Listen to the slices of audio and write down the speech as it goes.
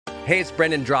Hey, it's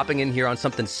Brendan dropping in here on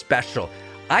something special.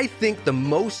 I think the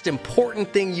most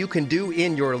important thing you can do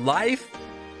in your life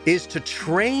is to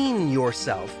train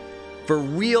yourself for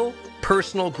real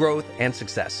personal growth and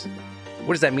success.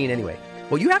 What does that mean anyway?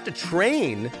 Well, you have to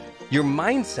train your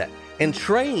mindset and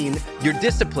train your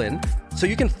discipline so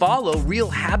you can follow real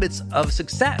habits of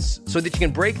success, so that you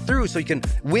can break through, so you can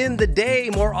win the day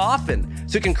more often,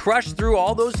 so you can crush through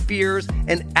all those fears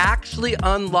and actually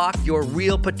unlock your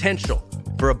real potential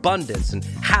for abundance and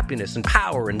happiness and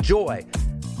power and joy.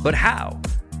 But how?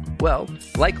 Well,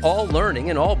 like all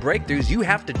learning and all breakthroughs, you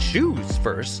have to choose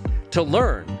first to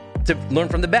learn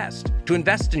from the best, to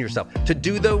invest in yourself, to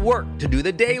do the work, to do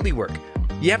the daily work.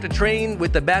 You have to train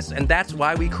with the best, and that's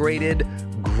why we created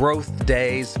Growth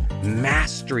Day's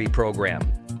Mastery Program.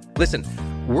 Listen,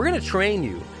 we're going to train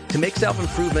you to make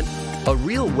self-improvement a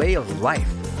real way of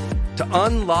life, to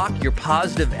unlock your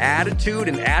positive attitude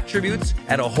and attributes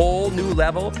at a whole new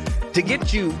level, to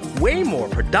get you way more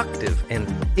productive and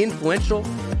influential,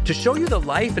 to show you the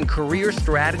life and career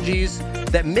strategies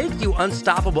that make you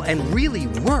unstoppable and really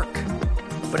work.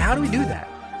 But how do we do that?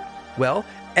 Well,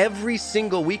 every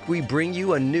single week we bring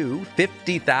you a new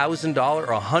 $50,000 or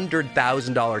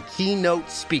 $100,000 keynote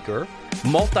speaker,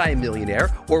 multimillionaire,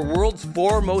 or world's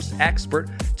foremost expert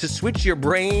to switch your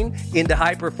brain into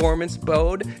high performance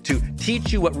mode, to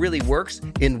teach you what really works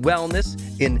in wellness,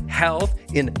 in health,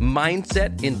 in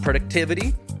mindset, in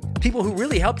productivity. People who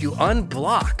really help you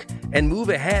unblock and move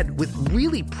ahead with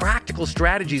really practical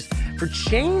strategies for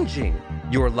changing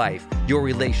your life, your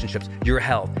relationships, your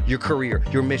health, your career,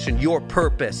 your mission, your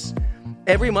purpose.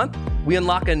 Every month, we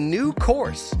unlock a new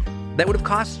course that would have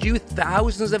cost you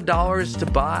thousands of dollars to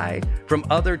buy from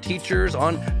other teachers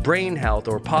on brain health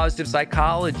or positive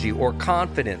psychology or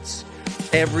confidence.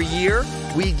 Every year,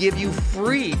 we give you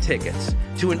free tickets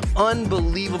to an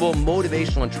unbelievable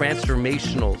motivational and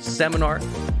transformational seminar.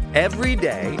 Every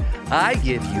day, I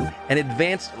give you an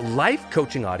advanced life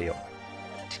coaching audio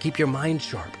to keep your mind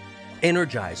sharp,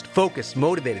 energized, focused,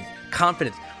 motivated,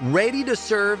 confident, ready to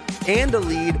serve and to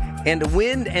lead and to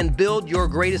win and build your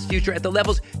greatest future at the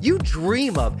levels you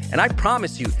dream of. And I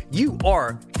promise you, you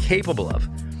are capable of.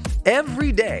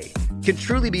 Every day can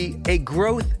truly be a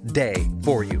growth day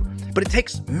for you. But it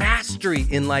takes mastery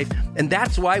in life, and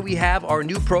that's why we have our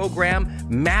new program,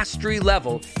 Mastery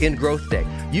Level in Growth Day.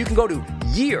 You can go to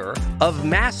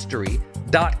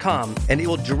yearofmastery.com, and it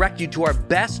will direct you to our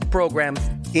best program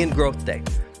in Growth Day.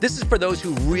 This is for those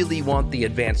who really want the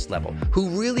advanced level, who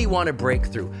really want to break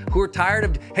through, who are tired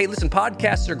of, hey, listen,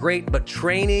 podcasts are great, but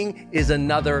training is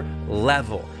another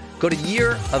level. Go to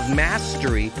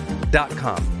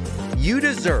yearofmastery.com. You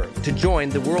deserve to join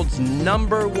the world's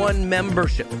 #1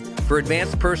 membership for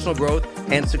advanced personal growth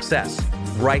and success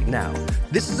right now.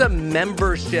 This is a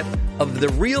membership of the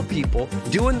real people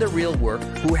doing the real work,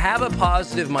 who have a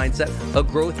positive mindset, a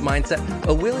growth mindset,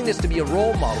 a willingness to be a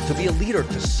role model, to be a leader,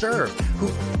 to serve, who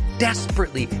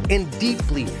desperately and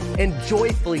deeply and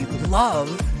joyfully love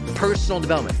personal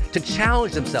development, to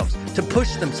challenge themselves, to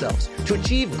push themselves, to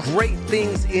achieve great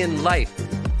things in life.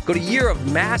 Go to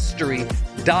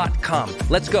yearofmastery.com.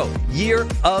 Let's go.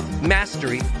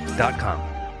 yearofmastery.com.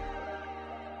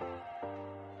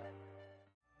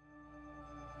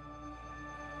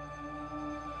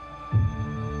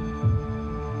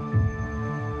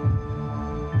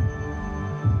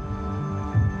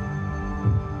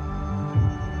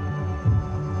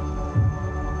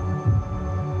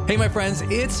 Hey, my friends,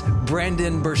 it's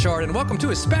Brendan Burchard, and welcome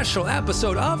to a special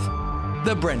episode of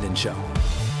The Brendan Show.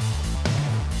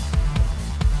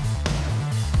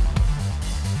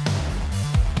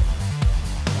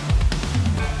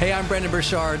 Hey, I'm Brendan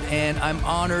Burchard, and I'm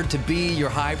honored to be your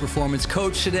high performance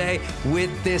coach today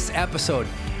with this episode.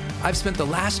 I've spent the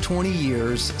last 20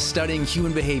 years studying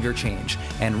human behavior change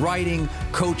and writing,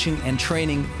 coaching, and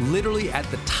training literally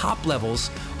at the top levels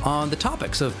on the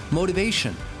topics of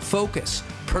motivation, focus,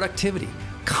 productivity,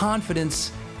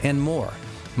 confidence, and more.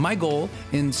 My goal,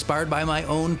 inspired by my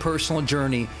own personal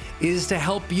journey, is to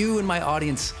help you and my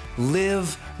audience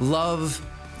live, love,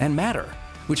 and matter,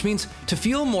 which means to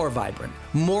feel more vibrant,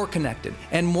 more connected,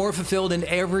 and more fulfilled in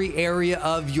every area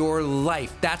of your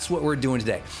life. That's what we're doing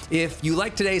today. If you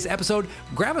like today's episode,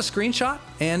 grab a screenshot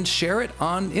and share it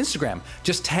on Instagram.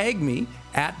 Just tag me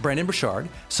at Brendan Burchard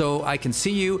so I can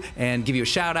see you and give you a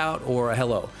shout out or a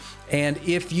hello. And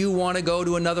if you want to go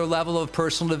to another level of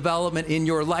personal development in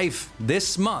your life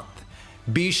this month,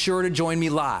 be sure to join me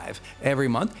live every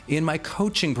month in my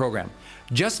coaching program.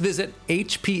 Just visit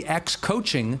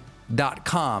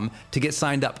hpxcoaching.com to get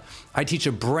signed up. I teach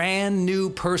a brand new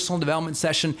personal development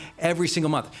session every single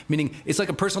month, meaning it's like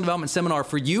a personal development seminar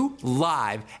for you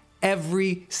live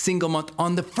every single month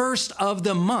on the first of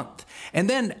the month. And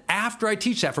then after I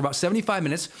teach that for about 75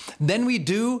 minutes, then we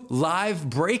do live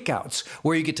breakouts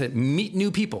where you get to meet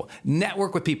new people,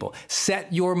 network with people,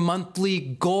 set your monthly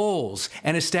goals,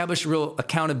 and establish real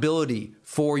accountability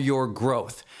for your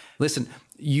growth. Listen,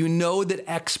 you know that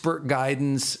expert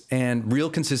guidance and real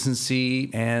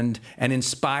consistency and an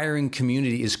inspiring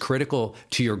community is critical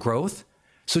to your growth.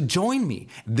 So join me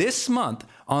this month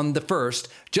on the 1st.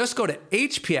 Just go to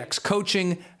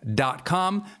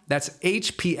hpxcoaching.com. That's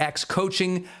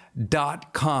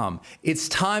hpxcoaching.com. It's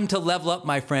time to level up,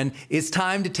 my friend. It's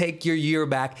time to take your year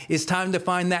back. It's time to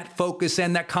find that focus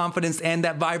and that confidence and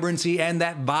that vibrancy and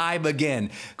that vibe again.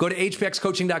 Go to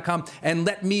hpxcoaching.com and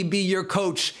let me be your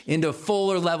coach into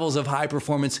fuller levels of high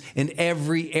performance in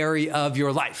every area of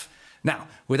your life. Now,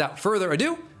 without further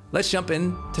ado, let's jump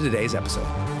into today's episode.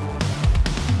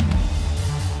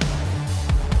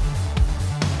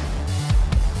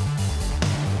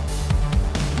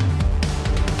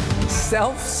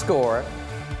 Self-score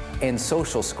and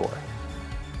social score.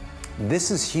 This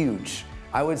is huge.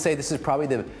 I would say this is probably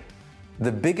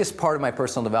the biggest part of my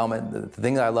personal development. The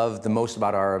thing that I love the most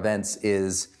about our events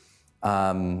is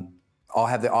I'll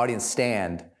have the audience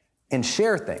stand and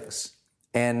share things.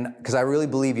 And because I really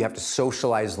believe you have to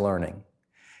socialize learning.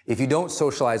 If you don't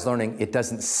socialize learning, it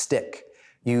doesn't stick.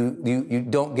 You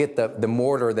don't get the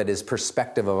mortar that is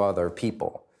perspective of other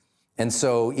people. And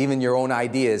so even your own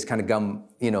ideas kind of come,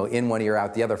 in one ear,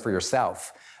 out the other for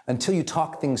yourself until you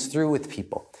talk things through with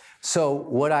people. So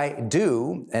what I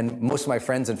do, and most of my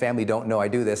friends and family don't know I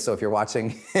do this, so if you're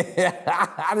watching,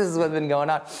 this is what's been going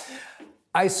on.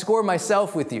 I score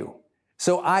myself with you.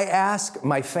 So I ask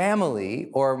my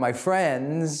family or my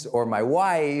friends or my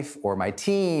wife or my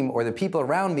team or the people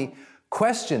around me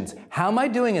questions. How am I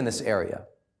doing in this area?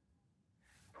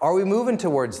 Are we moving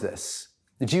towards this?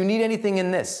 Do you need anything in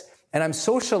this? And I'm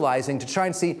socializing to try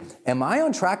and see, am I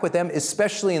on track with them,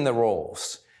 especially in the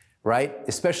roles, right?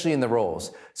 Especially in the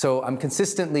roles. So I'm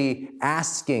consistently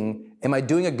asking, am I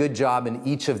doing a good job in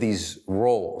each of these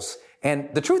roles?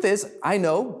 And the truth is, I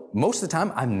know most of the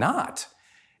time I'm not.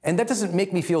 And that doesn't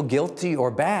make me feel guilty or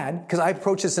bad, because I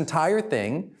approach this entire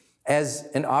thing as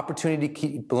an opportunity to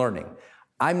keep learning.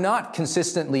 I'm not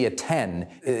consistently a 10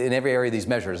 in every area of these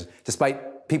measures,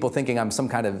 despite people thinking I'm some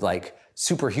kind of like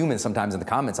superhuman sometimes in the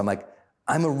comments. I'm like,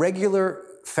 I'm a regular,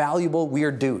 fallible,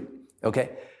 weird dude,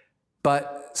 okay?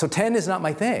 But, so 10 is not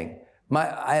my thing.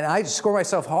 And I score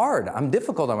myself hard. I'm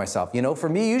difficult on myself. For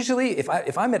me, usually,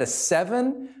 if I'm at a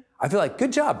 7, I feel like,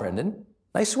 good job, Brendan.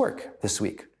 Nice work this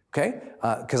week, okay?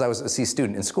 Because I was a C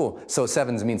student in school, so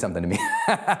 7s mean something to me.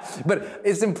 But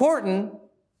it's important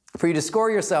for you to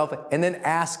score yourself and then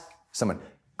ask someone.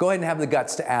 Go ahead and have the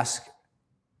guts to ask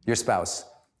your spouse,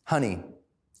 honey,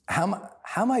 how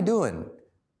am I doing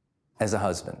as a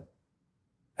husband,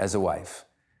 as a wife?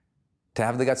 To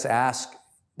have the guts to ask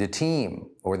the team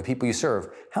or the people you serve,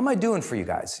 how am I doing for you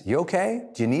guys? You okay?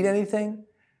 Do you need anything?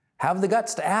 Have the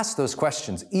guts to ask those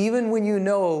questions, even when you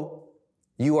know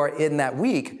you are in that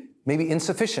week, maybe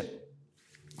insufficient,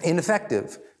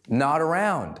 ineffective, not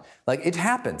around. Like, it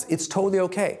happens. It's totally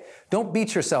okay. Don't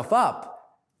beat yourself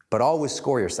up, but always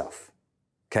score yourself,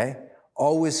 okay?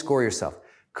 Always score yourself.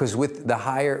 Because with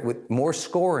more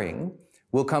scoring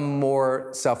will come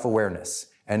more self-awareness.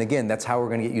 And again, that's how we're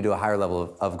going to get you to a higher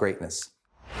level of greatness.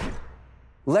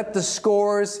 Let the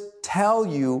scores tell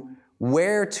you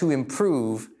where to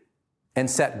improve and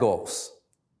set goals.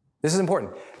 This is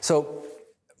important. So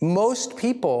most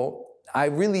people, I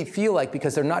really feel like,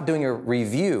 because they're not doing a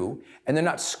review and they're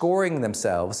not scoring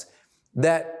themselves,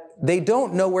 that they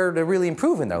don't know where to really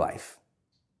improve in their life.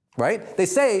 Right? They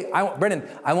say, Brendan,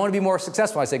 I want to be more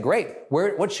successful. I say, great.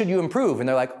 What should you improve? And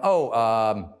they're like,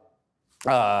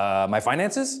 my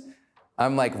finances?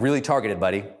 I'm like, really targeted,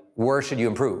 buddy. Where should you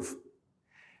improve?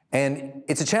 And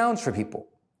it's a challenge for people.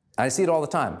 I see it all the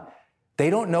time. They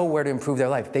don't know where to improve their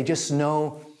life. They just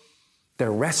know they're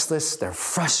restless, they're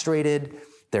frustrated,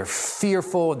 they're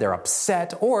fearful, they're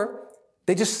upset, or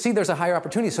they just see there's a higher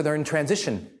opportunity, so they're in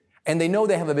transition. And they know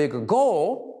they have a bigger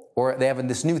goal, or they have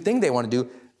this new thing they want to do,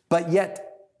 but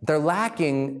yet they're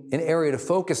lacking an area to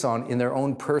focus on in their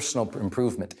own personal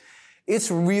improvement.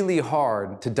 It's really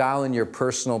hard to dial in your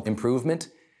personal improvement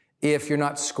if you're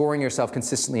not scoring yourself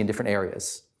consistently in different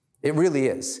areas. It really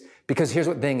is. Because here's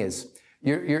what the thing is.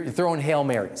 You're throwing Hail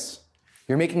Marys.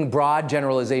 You're making broad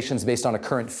generalizations based on a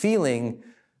current feeling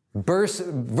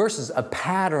versus a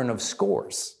pattern of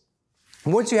scores.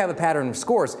 And once you have a pattern of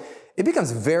scores, it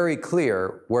becomes very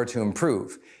clear where to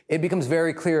improve. It becomes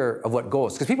very clear of what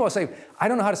goals. Because people say, I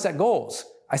don't know how to set goals.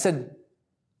 I said,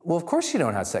 well, of course you don't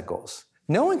know how to set goals.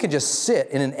 No one can just sit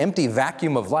in an empty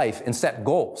vacuum of life and set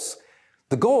goals.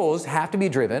 The goals have to be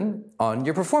driven on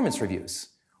your performance reviews.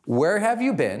 Where have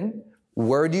you been?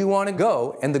 Where do you want to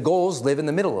go? And the goals live in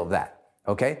the middle of that,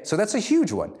 okay? So that's a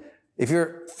huge one. If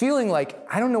you're feeling like,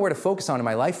 I don't know where to focus on in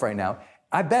my life right now,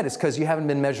 I bet it's because you haven't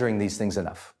been measuring these things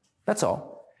enough. That's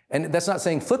all. And that's not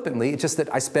saying flippantly, it's just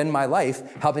that I spend my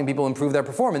life helping people improve their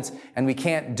performance, and we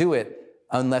can't do it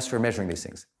unless we're measuring these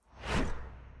things.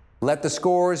 Let the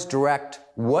scores direct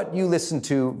what you listen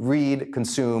to, read,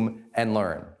 consume, and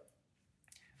learn.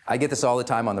 I get this all the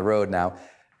time on the road now.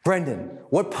 Brendan,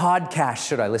 what podcast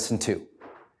should I listen to?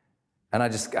 And I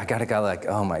gotta go like,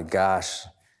 oh my gosh,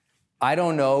 I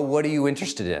don't know. What are you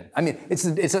interested in? I mean,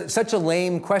 it's such a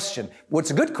lame question. What's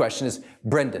a good question is,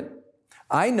 Brendan,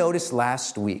 I noticed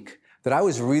last week that I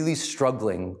was really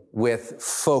struggling with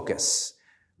focus.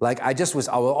 Like I was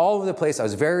all over the place. I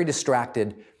was very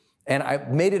distracted, and I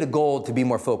made it a goal to be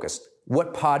more focused.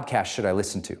 What podcast should I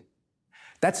listen to?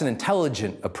 That's an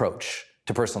intelligent approach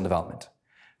to personal development.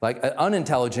 Like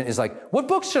unintelligent is like, what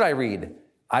books should I read?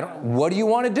 What do you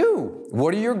want to do?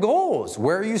 What are your goals?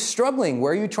 Where are you struggling?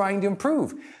 Where are you trying to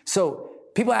improve? So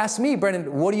people ask me,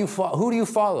 Brendan, who do you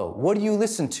follow? What do you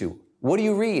listen to? What do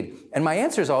you read? And my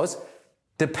answer is always,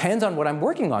 depends on what I'm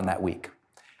working on that week.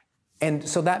 And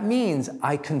so that means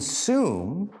I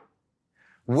consume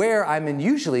where I'm in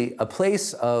usually a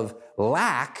place of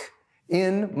lack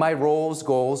in my roles,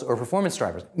 goals, or performance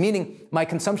drivers, meaning my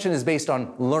consumption is based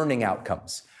on learning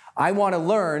outcomes. I want to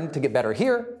learn to get better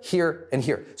here, here, and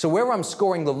here. So where I'm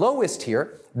scoring the lowest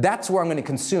here, that's where I'm going to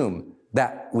consume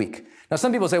that week. Now,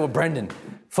 some people say, well, Brendan,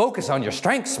 focus on your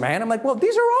strengths, man. I'm like, well,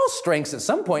 these are all strengths at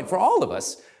some point for all of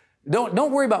us.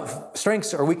 Don't worry about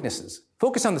strengths or weaknesses.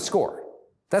 Focus on the score.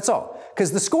 That's all.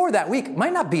 Because the score that week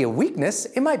might not be a weakness.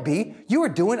 It might be you were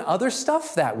doing other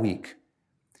stuff that week.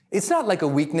 It's not like a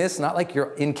weakness, not like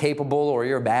you're incapable or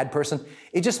you're a bad person.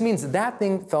 It just means that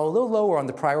thing fell a little lower on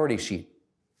the priority sheet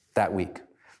that week.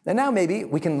 And now maybe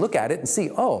we can look at it and see,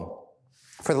 oh,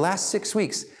 for the last 6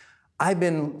 weeks, I've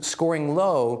been scoring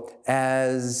low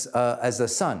as a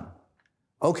son.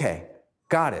 Okay,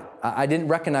 got it. I didn't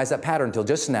recognize that pattern until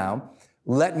just now.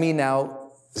 Let me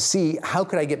now see how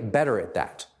could I get better at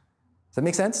that. Does that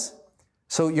make sense?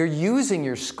 So you're using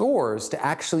your scores to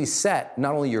actually set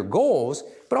not only your goals,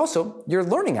 but also your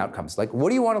learning outcomes. Like, what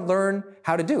do you want to learn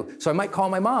how to do? So I might call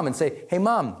my mom and say, hey,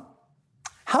 Mom,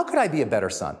 how could I be a better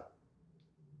son?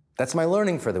 That's my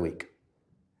learning for the week.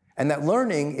 And that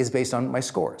learning is based on my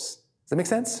scores. Does that make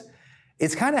sense?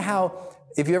 It's kind of how,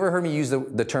 if you ever heard me use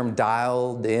the term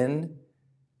dialed in,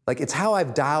 like it's how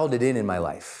I've dialed it in my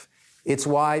life. It's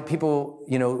why people,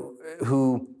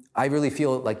 who I really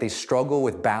feel like they struggle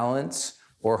with balance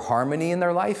or harmony in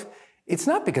their life, it's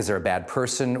not because they're a bad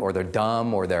person or they're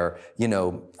dumb or they're,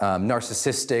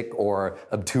 narcissistic or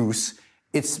obtuse.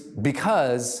 It's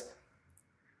because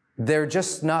they're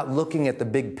just not looking at the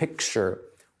big picture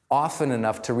often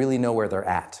enough to really know where they're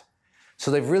at. So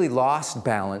they've really lost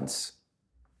balance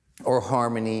or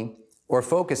harmony or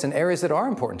focus in areas that are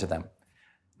important to them.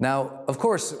 Now, of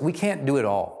course, we can't do it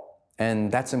all.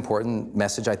 And that's an important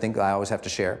message I think I always have to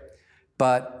share.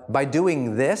 But by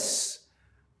doing this,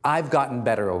 I've gotten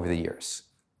better over the years.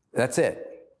 That's it.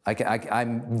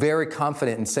 I'm very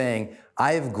confident in saying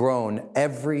I have grown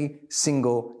every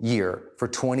single year for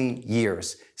 20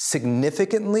 years,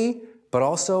 significantly, but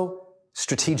also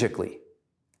strategically.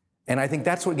 And I think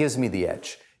that's what gives me the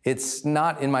edge. It's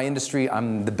not in my industry,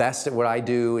 I'm the best at what I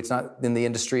do. It's not in the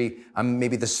industry, I'm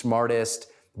maybe the smartest.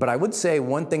 But I would say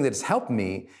one thing that's helped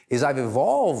me is I've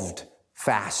evolved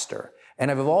faster.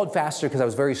 And I've evolved faster because I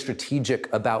was very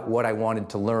strategic about what I wanted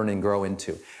to learn and grow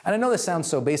into. And I know this sounds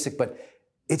so basic, but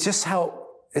it's just how,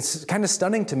 it's kind of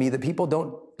stunning to me that people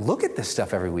don't look at this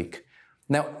stuff every week.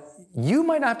 Now, you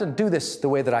might not have to do this the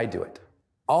way that I do it.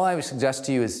 All I would suggest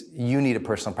to you is you need a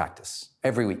personal practice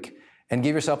every week. And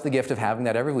give yourself the gift of having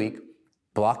that every week,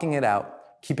 blocking it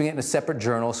out, keeping it in a separate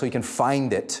journal so you can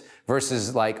find it,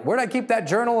 versus like, where'd I keep that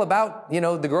journal about,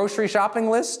 the grocery shopping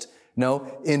list?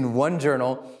 No, in one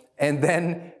journal. And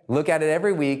then look at it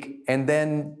every week and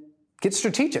then get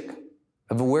strategic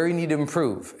of where you need to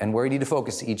improve and where you need to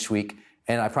focus each week.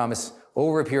 And I promise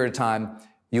over a period of time,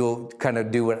 you'll kind of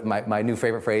do what my new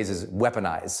favorite phrase is,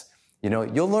 weaponize.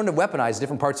 You'll learn to weaponize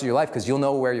different parts of your life because you'll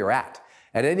know where you're at.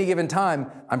 At any given time,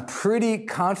 I'm pretty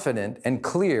confident and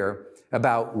clear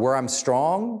about where I'm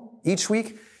strong each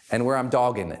week and where I'm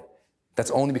dogging it.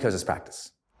 That's only because it's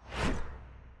practice.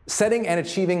 Setting and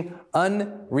achieving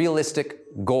unrealistic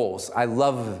goals. I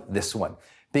love this one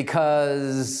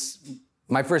because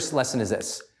my first lesson is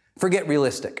this. Forget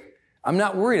realistic. I'm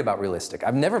not worried about realistic.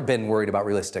 I've never been worried about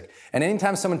realistic. And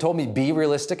anytime someone told me be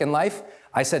realistic in life,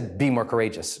 I said be more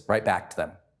courageous, right back to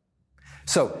them.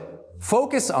 So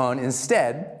focus on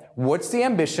instead, what's the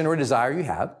ambition or desire you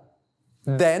have?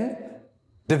 Then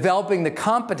developing the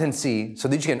competency so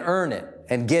that you can earn it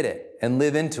and get it and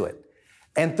live into it.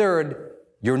 And third,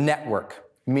 your network,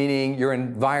 meaning your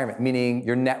environment, meaning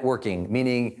your networking,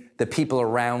 meaning the people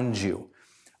around you.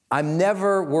 I'm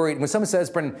never worried. When someone says,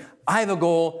 Brendan, I have a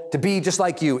goal to be just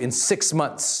like you in 6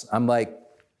 months, I'm like,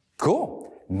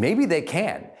 cool, maybe they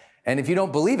can. And if you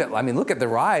don't believe it, I mean, look at the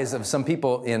rise of some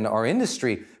people in our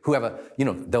industry who have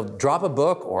they'll drop a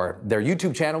book or their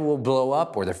YouTube channel will blow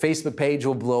up or their Facebook page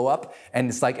will blow up. And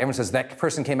it's like everyone says, that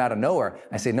person came out of nowhere.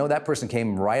 I say, no, that person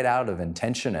came right out of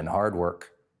intention and hard work.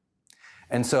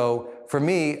 And so for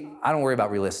me, I don't worry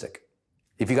about realistic.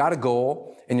 If you got a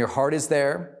goal and your heart is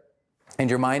there and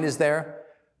your mind is there,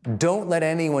 don't let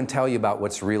anyone tell you about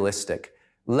what's realistic.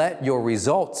 Let your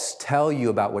results tell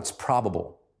you about what's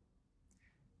probable.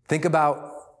 Think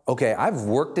about, okay, I've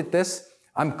worked at this.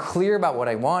 I'm clear about what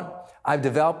I want. I've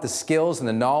developed the skills and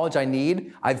the knowledge I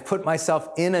need. I've put myself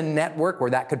in a network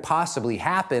where that could possibly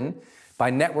happen by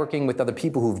networking with other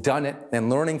people who've done it and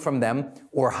learning from them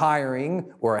or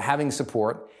hiring or having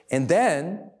support. And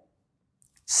then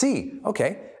see,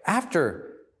 okay,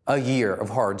 after a year of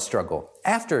hard struggle,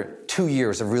 after 2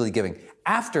 years of really giving,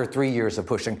 after 3 years of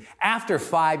pushing, after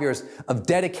 5 years of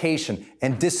dedication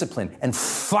and discipline and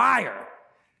fire,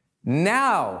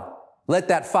 now let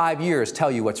that 5 years tell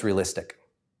you what's realistic.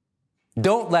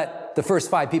 Don't let the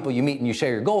first 5 people you meet and you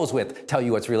share your goals with tell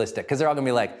you what's realistic, because they're all gonna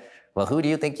be like, well, who do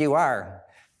you think you are?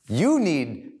 You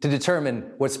need to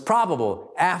determine what's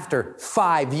probable after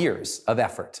 5 years of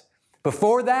effort.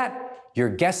 Before that, you're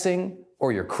guessing,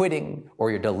 or you're quitting,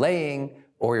 or you're delaying,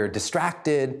 or you're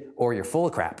distracted, or you're full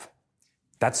of crap.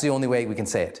 That's the only way we can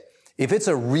say it. If it's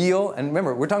a real, and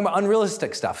remember, we're talking about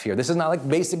unrealistic stuff here. This is not like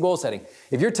basic goal setting.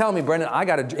 If you're telling me, Brendan,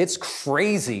 it's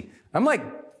crazy. I'm like,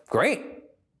 great.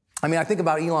 I mean, I think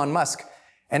about Elon Musk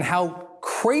and how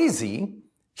crazy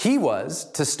he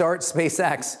was to start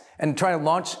SpaceX and try to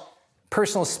launch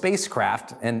personal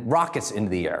spacecraft and rockets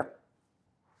into the air.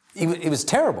 It was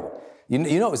terrible. You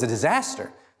know, it was a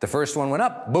disaster. The first one went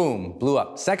up, boom, blew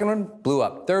up. Second one, blew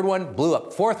up. Third one, blew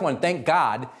up. Fourth one, thank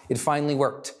God, it finally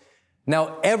worked.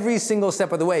 Now, every single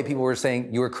step of the way, people were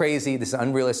saying, you were crazy, this is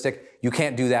unrealistic, you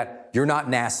can't do that, you're not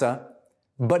NASA.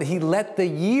 But he let the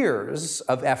years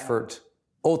of effort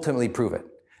ultimately prove it.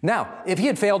 Now, if he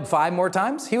had failed 5 more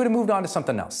times, he would have moved on to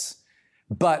something else.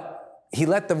 But he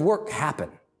let the work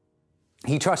happen.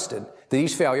 He trusted that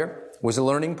each failure was a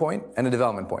learning point and a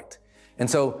development point. And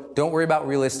so don't worry about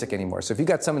realistic anymore. So if you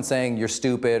got someone saying you're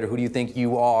stupid or who do you think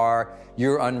you are,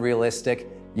 you're unrealistic,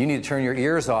 you need to turn your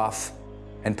ears off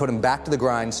and put them back to the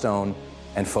grindstone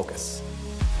and focus.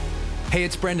 Hey,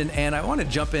 it's Brendan, and I want to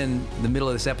jump in the middle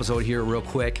of this episode here real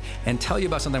quick and tell you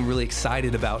about something I'm really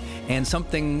excited about and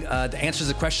something that answers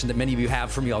a question that many of you have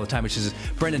for me all the time, which is,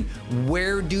 Brendan,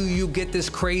 where do you get this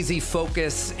crazy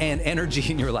focus and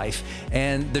energy in your life?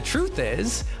 And the truth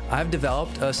is, I've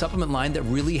developed a supplement line that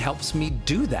really helps me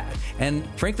do that. And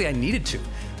frankly, I needed to.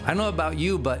 I don't know about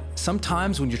you, but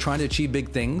sometimes when you're trying to achieve big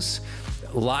things,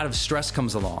 a lot of stress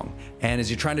comes along. And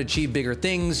as you're trying to achieve bigger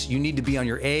things, you need to be on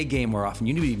your A game more often.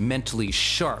 You need to be mentally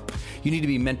sharp. You need to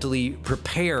be mentally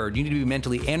prepared. You need to be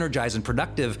mentally energized and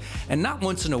productive. And not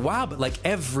once in a while, but like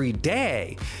every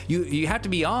day. You have to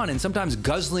be on, and sometimes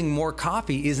guzzling more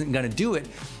coffee isn't gonna do it.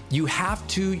 You have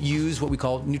to use what we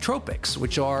call nootropics,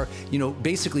 which are,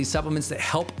 basically supplements that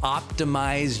help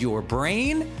optimize your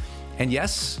brain. And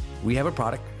yes, we have a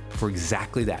product for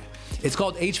exactly that. It's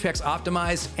called HPX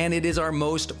Optimize, and it is our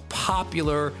most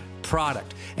popular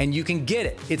product. And you can get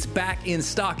it. It's back in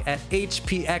stock at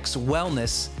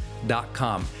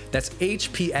hpxwellness.com. That's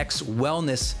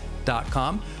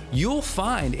hpxwellness.com. You'll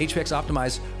find HPX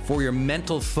Optimize for your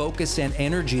mental focus and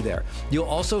energy there. You'll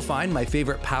also find my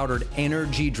favorite powdered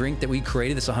energy drink that we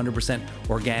created that's 100%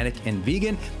 organic and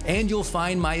vegan. And you'll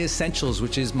find my essentials,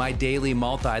 which is my daily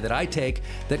multi that I take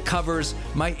that covers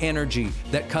my energy,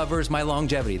 that covers my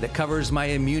longevity, that covers my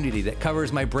immunity, that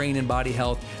covers my brain and body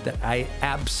health that I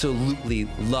absolutely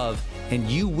love. And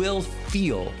you will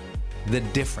feel the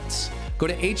difference. Go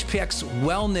to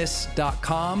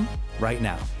hpxwellness.com right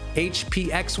now.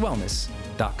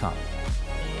 hpxwellness.com.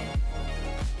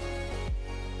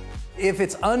 If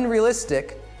it's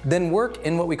unrealistic, then work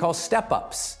in what we call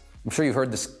step-ups. I'm sure you've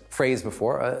heard this phrase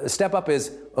before. A step-up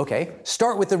is, okay,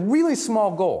 start with a really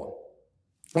small goal.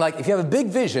 Like if you have a big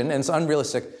vision and it's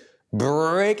unrealistic,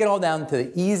 break it all down to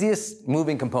the easiest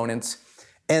moving components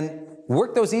and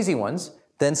work those easy ones.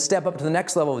 then step up to the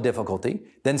next level of difficulty,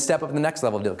 then step up to the next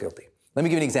level of difficulty. Let me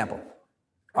give you an example.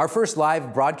 Our first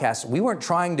live broadcast, we weren't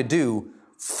trying to do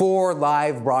 4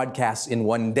 live broadcasts in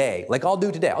one day, like I'll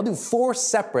do today. I'll do 4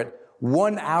 separate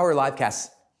 1-hour live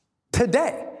casts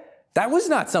today. That was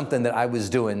not something that I was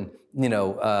doing,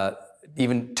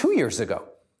 even 2 years ago,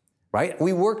 right?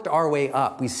 We worked our way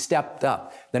up. We stepped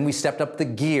up. Then we stepped up the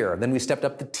gear. Then we stepped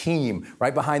up the team.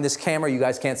 Right behind this camera, you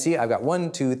guys can't see it. I've got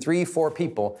 1, 2, 3, 4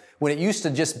 people, when it used to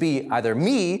just be either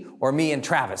me or me and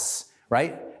Travis,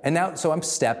 right? And now, so I'm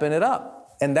stepping it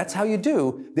up. And that's how you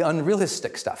do the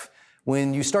unrealistic stuff.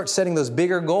 When you start setting those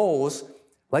bigger goals,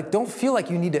 like, don't feel like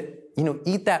you need to,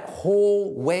 eat that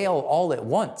whole whale all at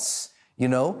once,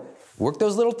 Work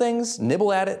those little things,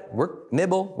 nibble at it, work,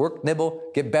 nibble,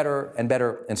 get better and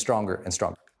better and stronger and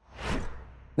stronger.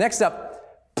 Next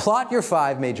up, plot your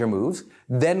 5 major moves,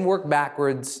 then work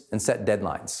backwards and set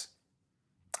deadlines.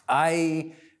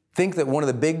 I think that one of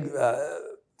the big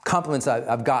compliments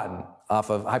I've gotten off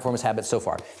of High Performance Habits so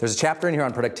far, there's a chapter in here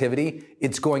on productivity.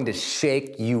 It's going to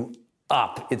shake you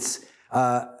up.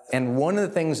 And one of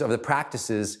the things of the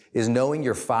practices is knowing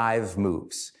your 5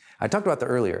 moves. I talked about that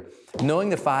earlier. Knowing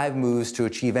the 5 moves to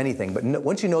achieve anything, but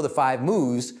once you know the 5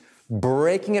 moves,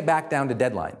 breaking it back down to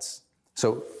deadlines.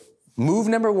 So move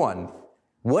number 1,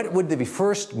 what would the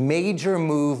first major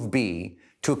move be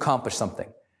to accomplish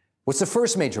something? What's the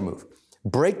first major move?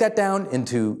 Break that down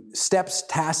into steps,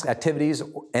 tasks, activities,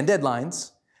 and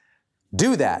deadlines.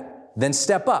 Do that, then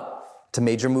step up to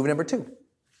major move number 2.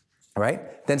 All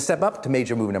right? Then step up to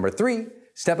major move number 3,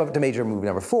 step up to major move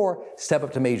number 4, step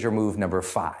up to major move number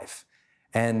 5.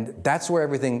 And that's where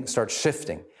everything starts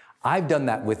shifting. I've done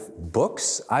that with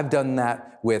books. I've done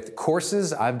that with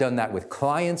courses. I've done that with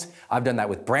clients. I've done that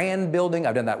with brand building.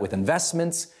 I've done that with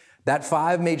investments. That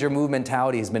 5 major move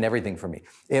mentality has been everything for me.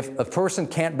 If a person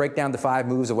can't break down the 5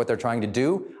 moves of what they're trying to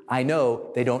do, I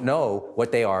know they don't know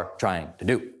what they are trying to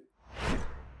do.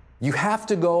 You have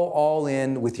to go all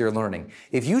in with your learning.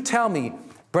 If you tell me,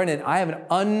 Brendan, I have an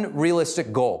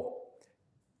unrealistic goal,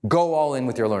 go all in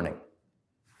with your learning.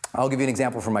 I'll give you an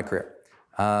example from my career.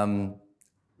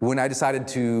 When I decided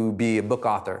to be a book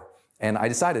author, and I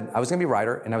decided I was going to be a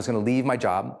writer, and I was going to leave my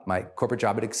job, my corporate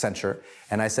job at Accenture,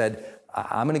 and I said,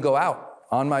 I'm going to go out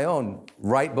on my own,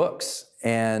 write books.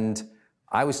 And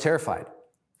I was terrified.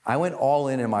 I went all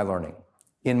in my learning.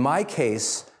 In my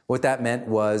case, what that meant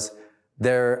was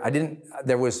there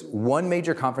was one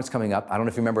major conference coming up. I don't know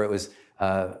if you remember, it was,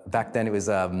 back then it was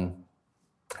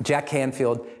Jack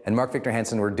Canfield and Mark Victor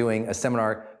Hansen were doing a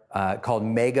seminar called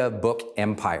Mega Book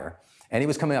Empire. And he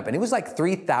was coming up, and it was like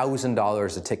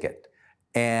 $3,000 a ticket.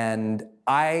 And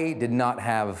I did not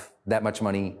have that much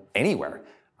money anywhere.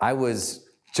 I was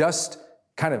just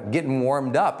kind of getting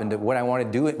warmed up into what I want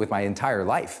to do with my entire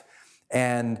life.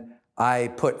 And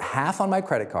I put half on my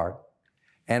credit card,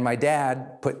 and my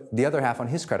dad put the other half on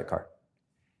his credit card.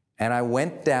 And I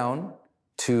went down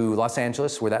to Los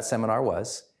Angeles, where that seminar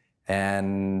was,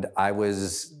 and I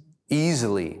was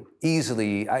easily,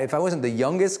 if I wasn't the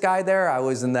youngest guy there, I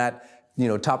was in that,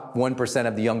 top 1%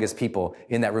 of the youngest people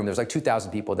in that room. There was like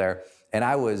 2,000 people there, and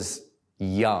I was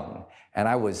young, and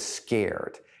I was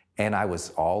scared, and I was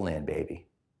all in, baby.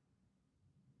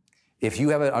 If you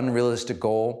have an unrealistic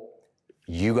goal,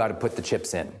 you got to put the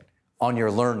chips in on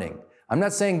your learning. I'm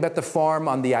not saying bet the farm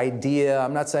on the idea.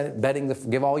 I'm not saying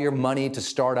give all your money to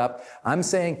start up. I'm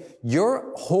saying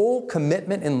your whole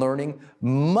commitment in learning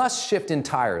must shift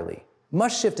entirely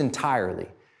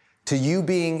to you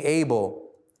being able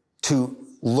to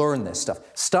learn this stuff.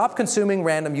 Stop consuming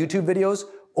random YouTube videos,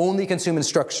 only consume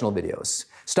instructional videos.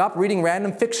 Stop reading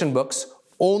random fiction books,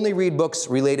 only read books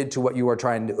related to what you are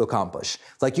trying to accomplish.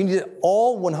 Like, you need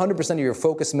all 100% of your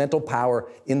focused mental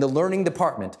power in the learning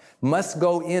department must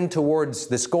go in towards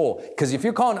this goal. Because if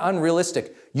you're calling it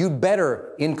unrealistic, you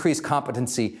better increase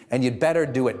competency, and you'd better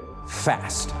do it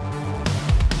fast.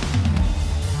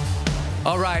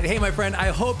 All right. Hey, my friend, I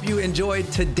hope you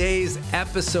enjoyed today's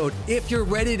episode. If you're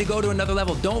ready to go to another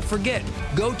level, don't forget,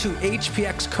 go to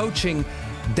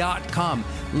hpxcoaching.com.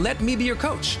 Let me be your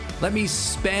coach. Let me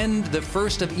spend the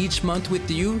first of each month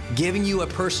with you, giving you a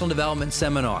personal development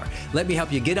seminar. Let me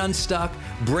help you get unstuck,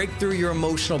 break through your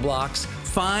emotional blocks,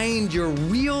 find your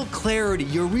real clarity,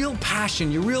 your real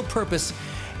passion, your real purpose,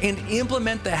 and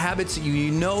implement the habits that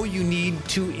you know you need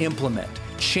to implement.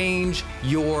 Change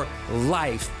your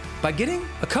life by getting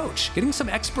a coach, getting some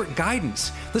expert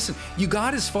guidance. Listen, you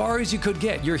got as far as you could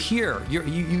get. You're here.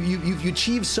 You've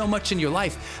achieved so much in your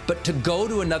life, but to go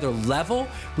to another level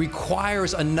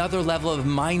requires another level of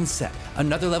mindset,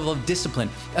 another level of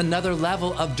discipline, another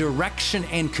level of direction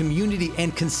and community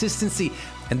and consistency.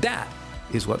 And that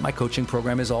is what my coaching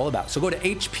program is all about. So go to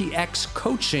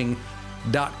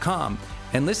hpxcoaching.com.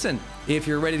 And listen, if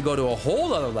you're ready to go to a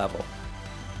whole other level,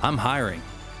 I'm hiring.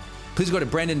 Please go to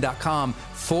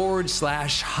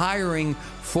brendon.com/hiring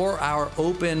for our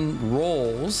open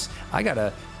roles. I got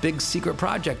a big secret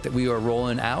project that we are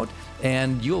rolling out,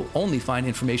 and you'll only find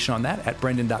information on that at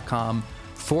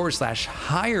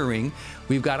brendon.com/hiring.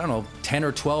 We've got, 10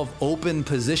 or 12 open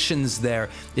positions there.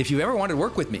 If you ever wanted to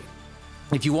work with me,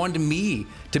 if you wanted me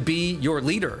to be your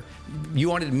leader, you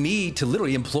wanted me to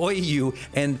literally employ you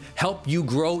and help you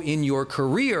grow in your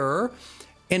career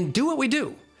and do what we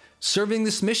do, serving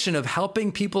this mission of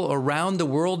helping people around the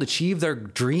world achieve their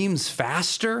dreams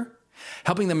faster,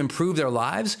 helping them improve their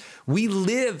lives. We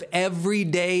live every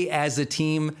day as a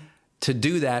team to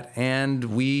do that, and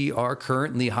we are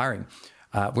currently hiring.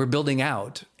 We're building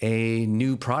out a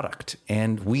new product,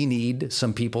 and we need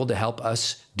some people to help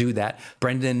us do that.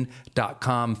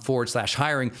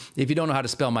 Brendon.com/hiring. If you don't know how to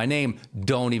spell my name,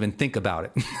 don't even think about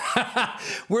it.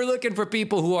 We're looking for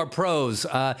people who are pros.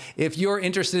 If you're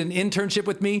interested in internship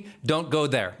with me, don't go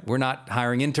there. We're not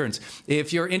hiring interns.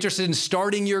 If you're interested in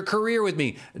starting your career with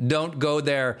me, don't go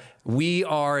there. We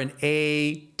are an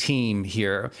A team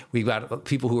here. We've got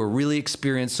people who are really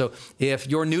experienced. So if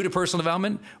you're new to personal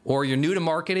development or you're new to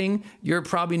marketing, you're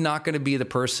probably not going to be the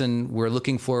person we're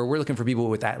looking for. We're looking for people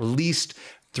with at least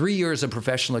 3 years of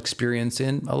professional experience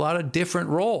in a lot of different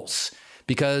roles,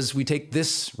 because we take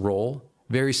this role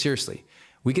very seriously.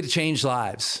 We get to change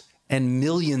lives, and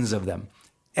millions of them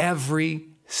every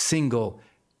single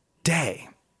day.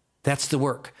 That's the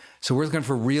work. So we're looking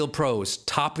for real pros,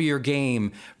 top of your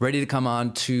game, ready to come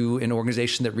on to an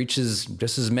organization that reaches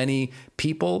just as many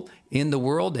people in the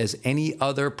world as any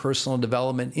other personal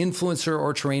development influencer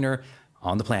or trainer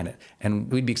on the planet.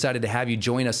 And we'd be excited to have you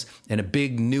join us in a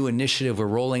big new initiative we're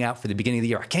rolling out for the beginning of the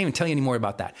year. I can't even tell you any more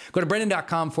about that. Go to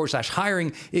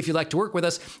brendon.com/hiring if you'd like to work with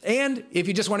us. And if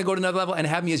you just want to go to another level and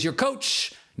have me as your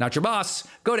coach, not your boss,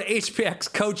 go to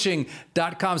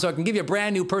hpxcoaching.com so I can give you a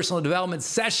brand new personal development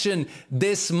session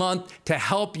this month to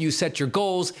help you set your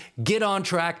goals, get on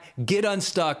track, get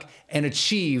unstuck, and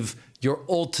achieve your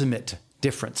ultimate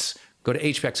difference. Go to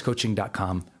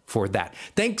hpxcoaching.com for that.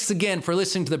 Thanks again for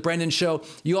listening to The Brendon Show.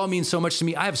 You all mean so much to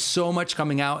me. I have so much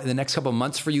coming out in the next couple of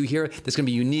months for you here that's going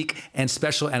to be unique and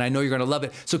special, and I know you're going to love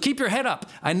it. So keep your head up.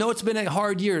 I know it's been a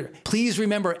hard year. Please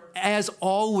remember, as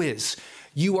always,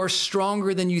 you are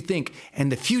stronger than you think,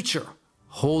 and the future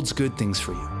holds good things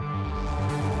for you.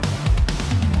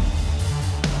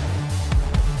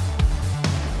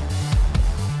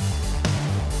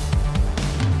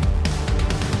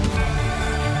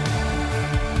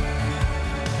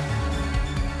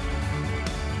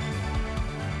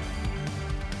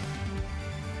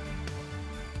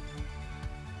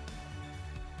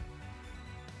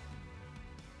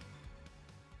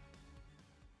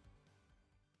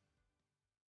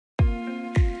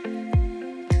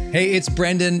 Hey, it's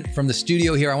Brendon from the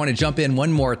studio here. I want to jump in one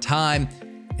more time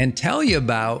and tell you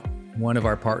about one of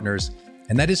our partners,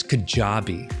 and that is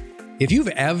Kajabi. If you've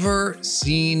ever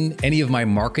seen any of my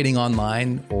marketing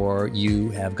online, or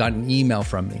you have gotten an email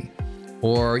from me,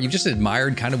 or you've just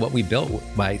admired kind of what we built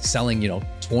by selling,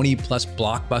 20 plus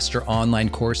blockbuster online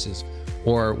courses,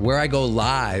 or where I go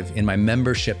live in my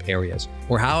membership areas,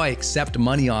 or how I accept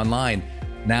money online,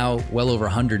 now well over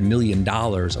 $100 million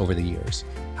over the years.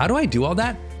 How do I do all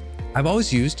that? I've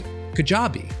always used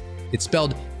Kajabi. It's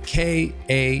spelled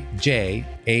Kajabi.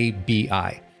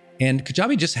 And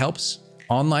Kajabi just helps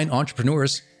online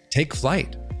entrepreneurs take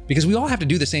flight, because we all have to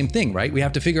do the same thing, right? We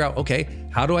have to figure out, okay,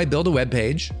 how do I build a web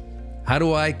page? How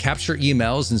do I capture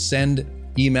emails and send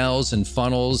emails and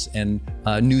funnels and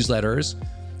newsletters?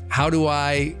 How do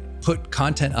I put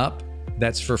content up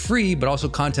that's for free, but also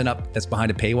content up that's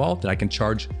behind a paywall that I can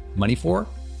charge money for?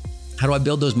 How do I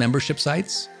build those membership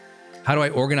sites? How do I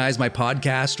organize my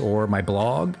podcast or my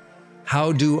blog?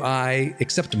 How do I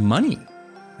accept money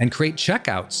and create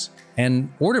checkouts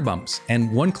and order bumps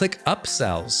and one-click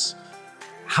upsells?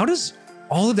 How does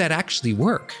all of that actually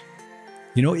work?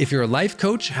 If you're a life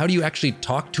coach, how do you actually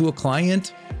talk to a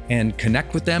client and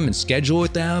connect with them and schedule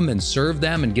with them and serve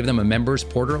them and give them a members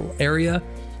portal area?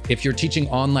 If you're teaching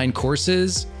online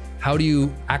courses, how do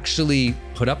you actually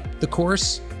put up the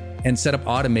course and set up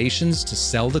automations to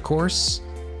sell the course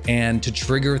and to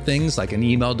trigger things like an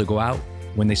email to go out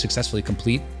when they successfully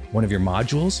complete one of your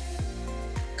modules?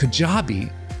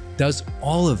 Kajabi does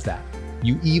all of that.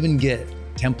 You even get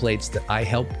templates that I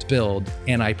helped build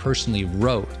and I personally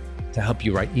wrote to help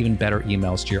you write even better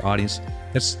emails to your audience.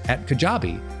 That's at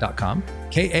kajabi.com,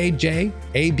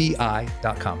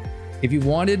 Kajabi.com. If you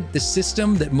wanted the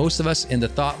system that most of us in the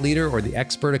thought leader or the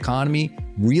expert economy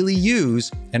really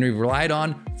use and we've relied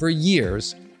on for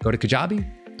years, go to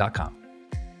kajabi.com.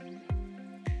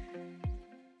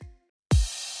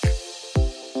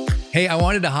 Hey, I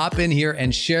wanted to hop in here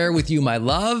and share with you my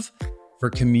love for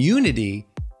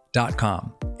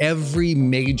community.com. Every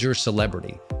major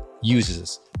celebrity uses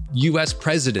this. US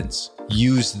presidents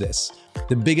use this.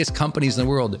 The biggest companies in the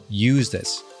world use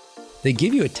this. They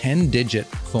give you a 10-digit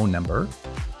phone number,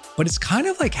 but it's kind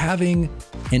of like having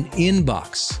an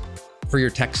inbox for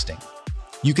your texting.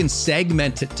 You can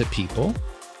segment it to people,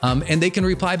 and they can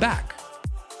reply back.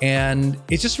 And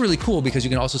it's just really cool because you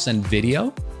can also send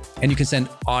video and you can send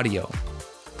audio.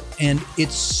 And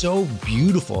it's so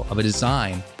beautiful of a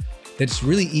design that it's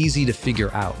really easy to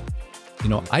figure out. You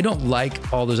know, I don't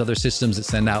like all those other systems that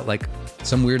send out like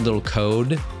some weird little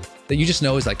code that you just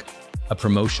know is like a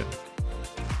promotion.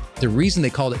 The reason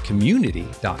they called it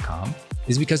community.com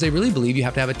is because they really believe you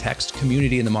have to have a text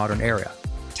community in the modern era.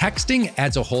 Texting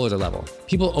adds a whole other level.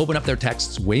 People open up their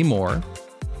texts way more.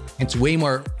 It's way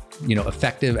more,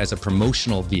 effective as a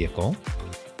promotional vehicle.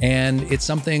 And it's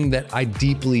something that I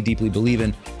deeply, deeply believe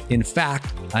in. In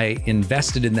fact, I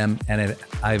invested in them and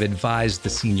I've advised the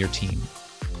senior team.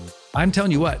 I'm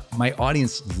telling you what, my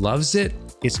audience loves it.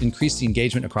 It's increased the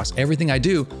engagement across everything I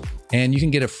do. And you can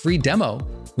get a free demo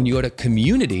when you go to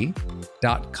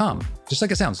community.com. Just like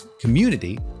it sounds,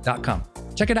 community.com.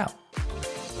 Check it out.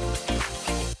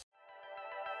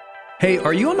 Hey,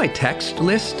 are you on my text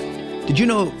list? Did you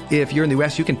know if you're in the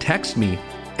US, you can text me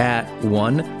at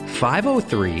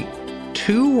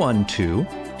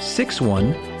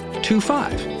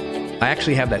 1-503-212-6125. I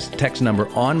actually have that text number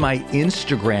on my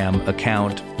Instagram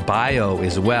account bio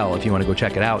as well, if you want to go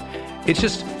check it out. It's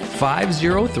just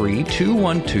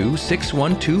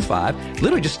 503-212-6125.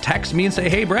 Literally just text me and say,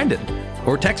 hey, Brendan.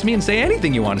 Or text me and say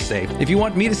anything you want to say. If you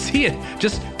want me to see it,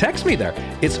 just text me there.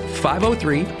 It's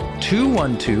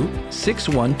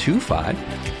 503-212-6125.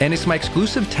 And it's my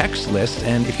exclusive text list.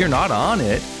 And if you're not on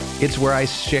it, it's where I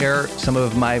share some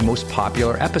of my most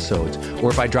popular episodes.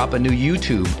 Or if I drop a new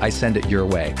YouTube, I send it your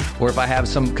way. Or if I have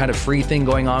some kind of free thing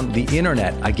going on the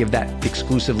internet, I give that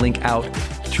exclusive link out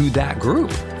to that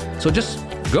group. So just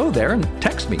go there and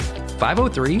text me,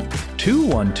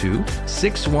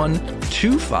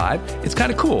 503-212-6125. It's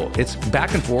kind of cool. It's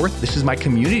back and forth. This is my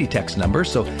community text number.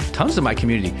 So tons of my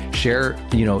community share,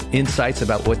 insights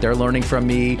about what they're learning from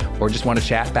me or just want to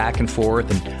chat back and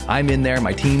forth. And I'm in there,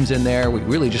 my team's in there. We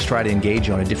really just try to engage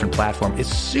you on a different platform.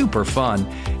 It's super fun.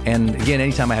 And again,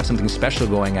 anytime I have something special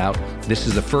going out, this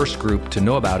is the first group to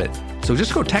know about it. So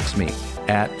just go text me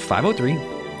at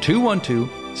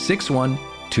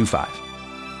 503-212-6125.